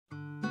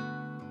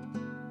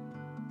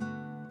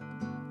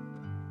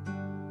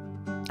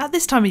At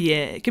this time of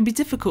year, it can be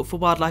difficult for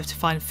wildlife to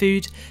find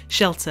food,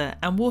 shelter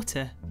and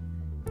water.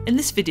 In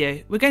this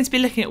video, we're going to be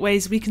looking at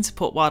ways we can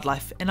support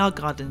wildlife in our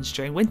gardens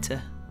during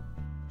winter.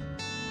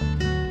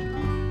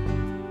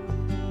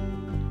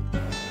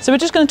 So we're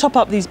just going to top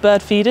up these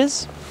bird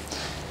feeders.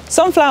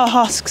 Sunflower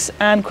husks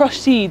and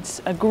crushed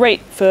seeds are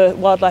great for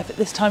wildlife at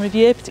this time of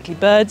year,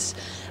 particularly birds,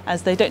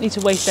 as they don't need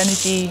to waste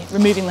energy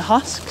removing the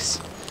husks.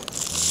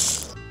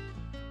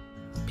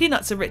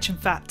 Peanuts are rich in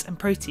fat and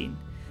protein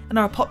and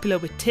are popular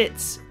with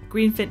tits,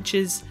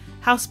 greenfinches,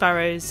 house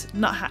sparrows,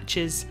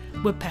 nuthatches,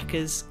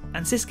 woodpeckers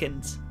and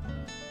siskins.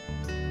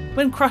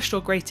 When crushed or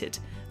grated,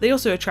 they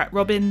also attract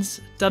robins,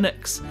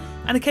 dunnocks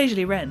and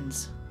occasionally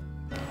wrens.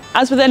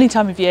 As with any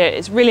time of year,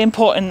 it's really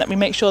important that we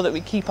make sure that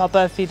we keep our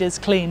bird feeders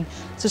clean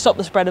to stop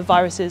the spread of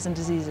viruses and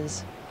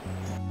diseases.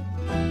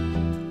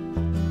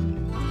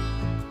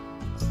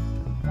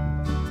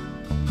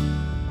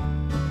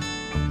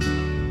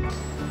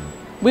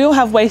 We all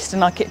have waste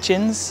in our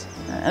kitchens,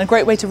 and a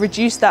great way to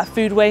reduce that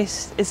food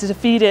waste is to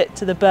feed it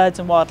to the birds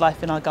and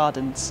wildlife in our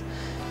gardens.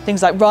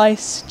 Things like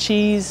rice,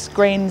 cheese,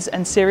 grains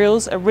and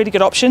cereals are really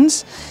good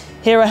options.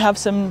 Here I have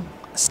some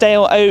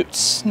stale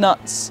oats,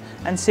 nuts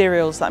and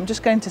cereals that I'm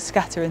just going to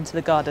scatter into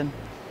the garden.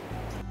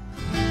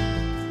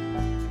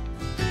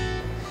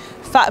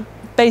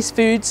 Fat-based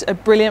foods are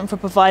brilliant for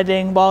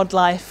providing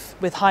wildlife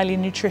with highly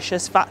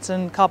nutritious fats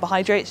and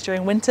carbohydrates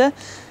during winter.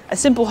 A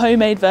simple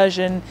homemade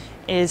version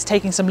is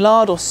taking some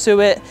lard or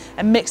suet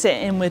and mix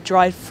it in with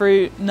dried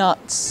fruit,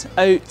 nuts,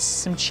 oats,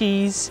 some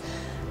cheese,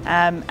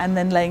 and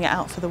then laying it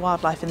out for the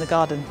wildlife in the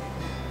garden.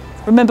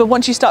 Remember,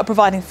 once you start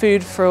providing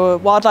food for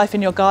wildlife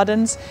in your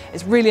gardens,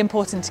 it's really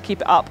important to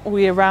keep it up all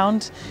year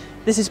round.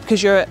 This is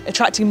because you're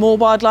attracting more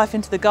wildlife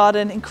into the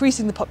garden,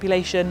 increasing the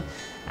population,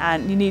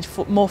 and you need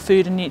more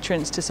food and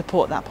nutrients to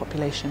support that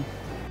population.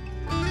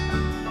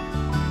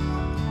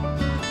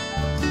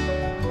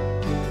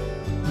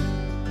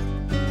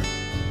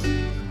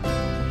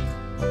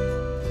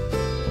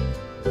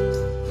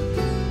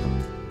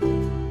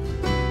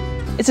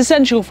 It's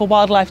essential for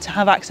wildlife to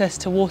have access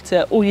to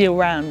water all year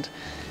round.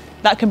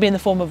 That can be in the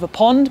form of a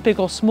pond, big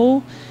or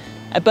small,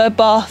 a bird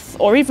bath,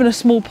 or even a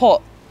small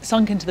pot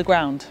sunk into the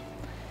ground.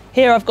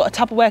 Here I've got a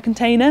Tupperware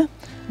container.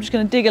 I'm just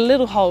going to dig a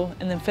little hole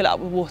and then fill it up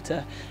with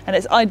water. And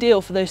it's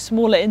ideal for those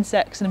smaller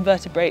insects and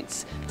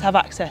invertebrates to have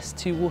access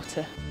to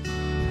water.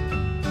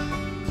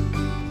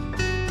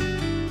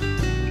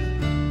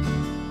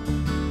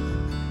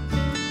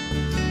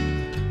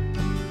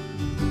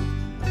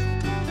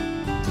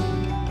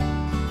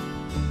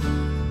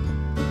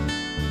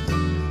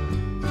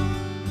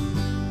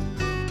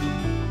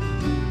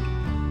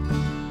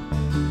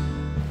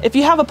 If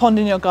you have a pond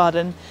in your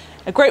garden,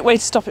 a great way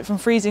to stop it from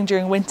freezing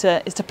during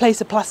winter is to place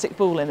a plastic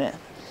ball in it.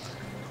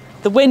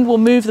 The wind will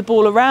move the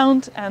ball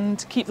around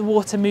and keep the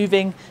water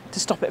moving to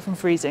stop it from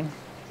freezing.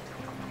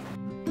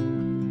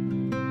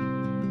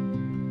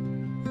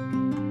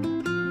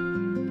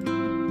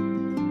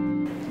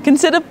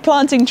 Consider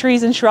planting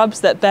trees and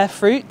shrubs that bear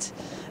fruit.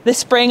 This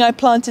spring I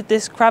planted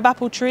this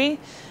crabapple tree.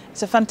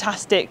 It's a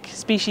fantastic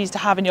species to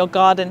have in your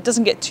garden. It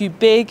doesn't get too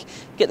big.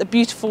 You get the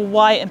beautiful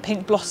white and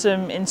pink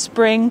blossom in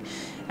spring.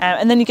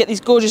 And then you get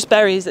these gorgeous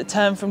berries that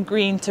turn from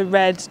green to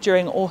red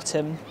during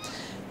autumn.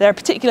 They're a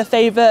particular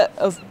favourite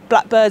of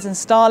blackbirds and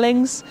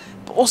starlings,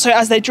 but also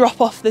as they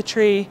drop off the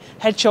tree,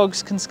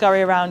 hedgehogs can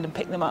scurry around and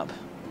pick them up.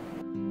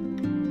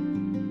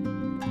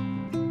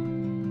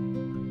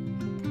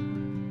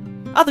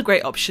 Other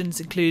great options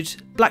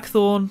include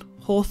blackthorn,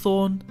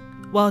 hawthorn,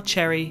 wild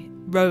cherry,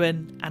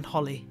 rowan and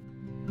holly.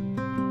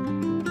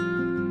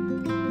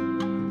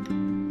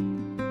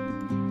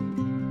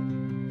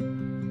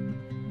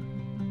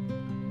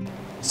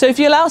 So if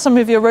you allow some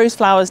of your rose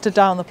flowers to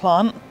die on the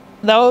plant,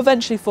 they'll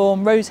eventually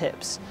form rose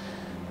hips.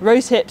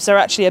 Rose hips are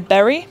actually a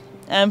berry,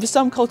 and for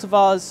some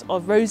cultivars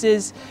of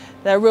roses,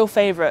 they're a real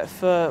favourite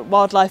for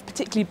wildlife,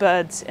 particularly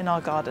birds in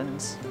our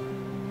gardens.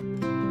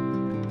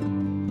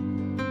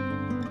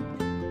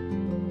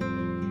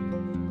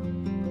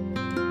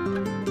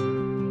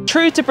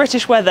 True to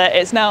British weather,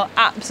 it's now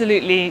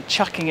absolutely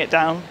chucking it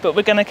down, but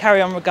we're going to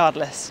carry on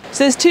regardless.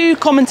 So there's two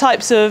common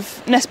types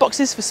of nest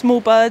boxes for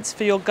small birds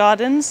for your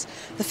gardens.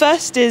 The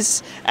first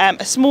is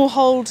a small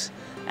hold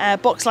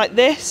box like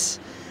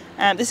this.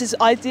 This is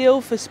ideal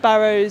for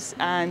sparrows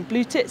and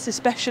blue tits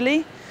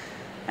especially.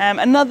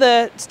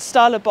 Another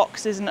style of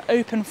box is an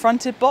open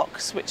fronted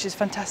box, which is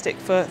fantastic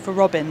for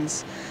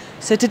robins.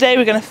 So today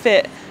we're going to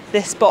fit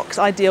this box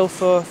ideal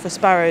for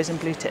sparrows and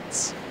blue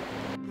tits.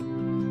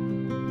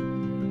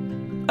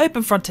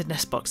 Open-fronted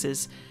nest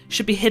boxes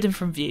should be hidden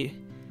from view.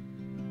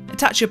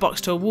 Attach your box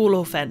to a wall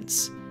or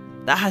fence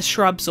that has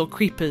shrubs or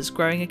creepers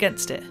growing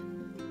against it.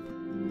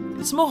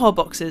 The small hole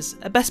boxes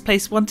are best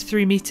placed 1 to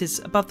 3 metres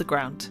above the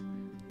ground,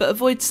 but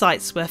avoid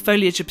sites where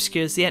foliage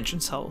obscures the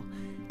entrance hole,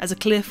 as a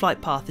clear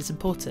flight path is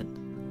important.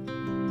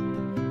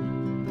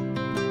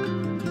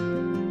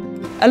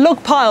 A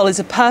log pile is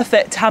a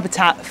perfect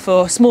habitat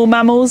for small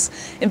mammals,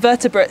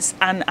 invertebrates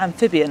and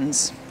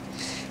amphibians.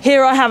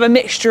 Here I have a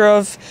mixture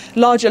of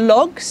larger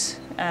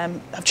logs,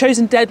 I've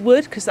chosen dead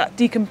wood because that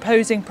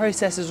decomposing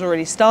process has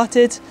already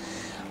started.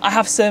 I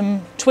have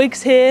some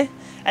twigs here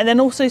and then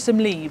also some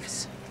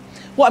leaves.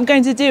 What I'm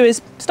going to do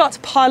is start to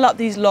pile up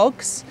these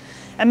logs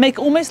and make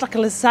almost like a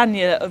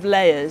lasagna of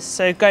layers.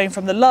 So going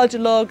from the larger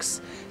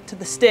logs to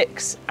the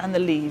sticks and the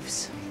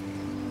leaves.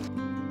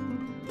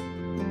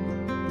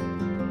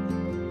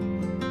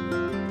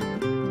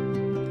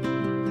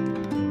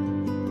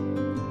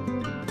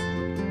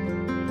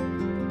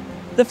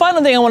 The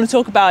final thing I want to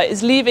talk about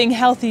is leaving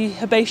healthy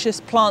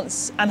herbaceous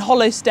plants and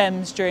hollow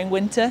stems during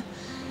winter.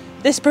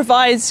 This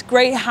provides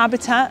great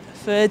habitat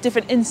for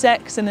different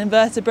insects and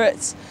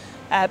invertebrates,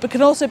 but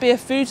can also be a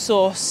food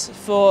source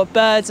for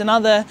birds and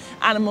other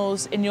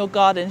animals in your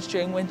gardens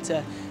during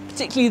winter,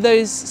 particularly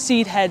those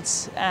seed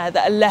heads that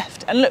are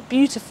left and look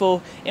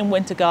beautiful in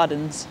winter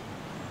gardens.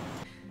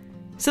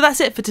 So that's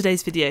it for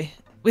today's video.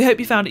 We hope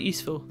you found it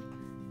useful.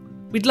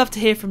 We'd love to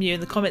hear from you in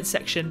the comments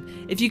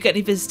section if you get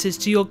any visitors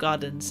to your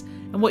gardens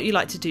and what you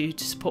like to do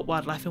to support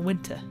wildlife in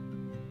winter.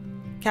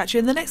 Catch you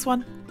in the next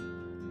one.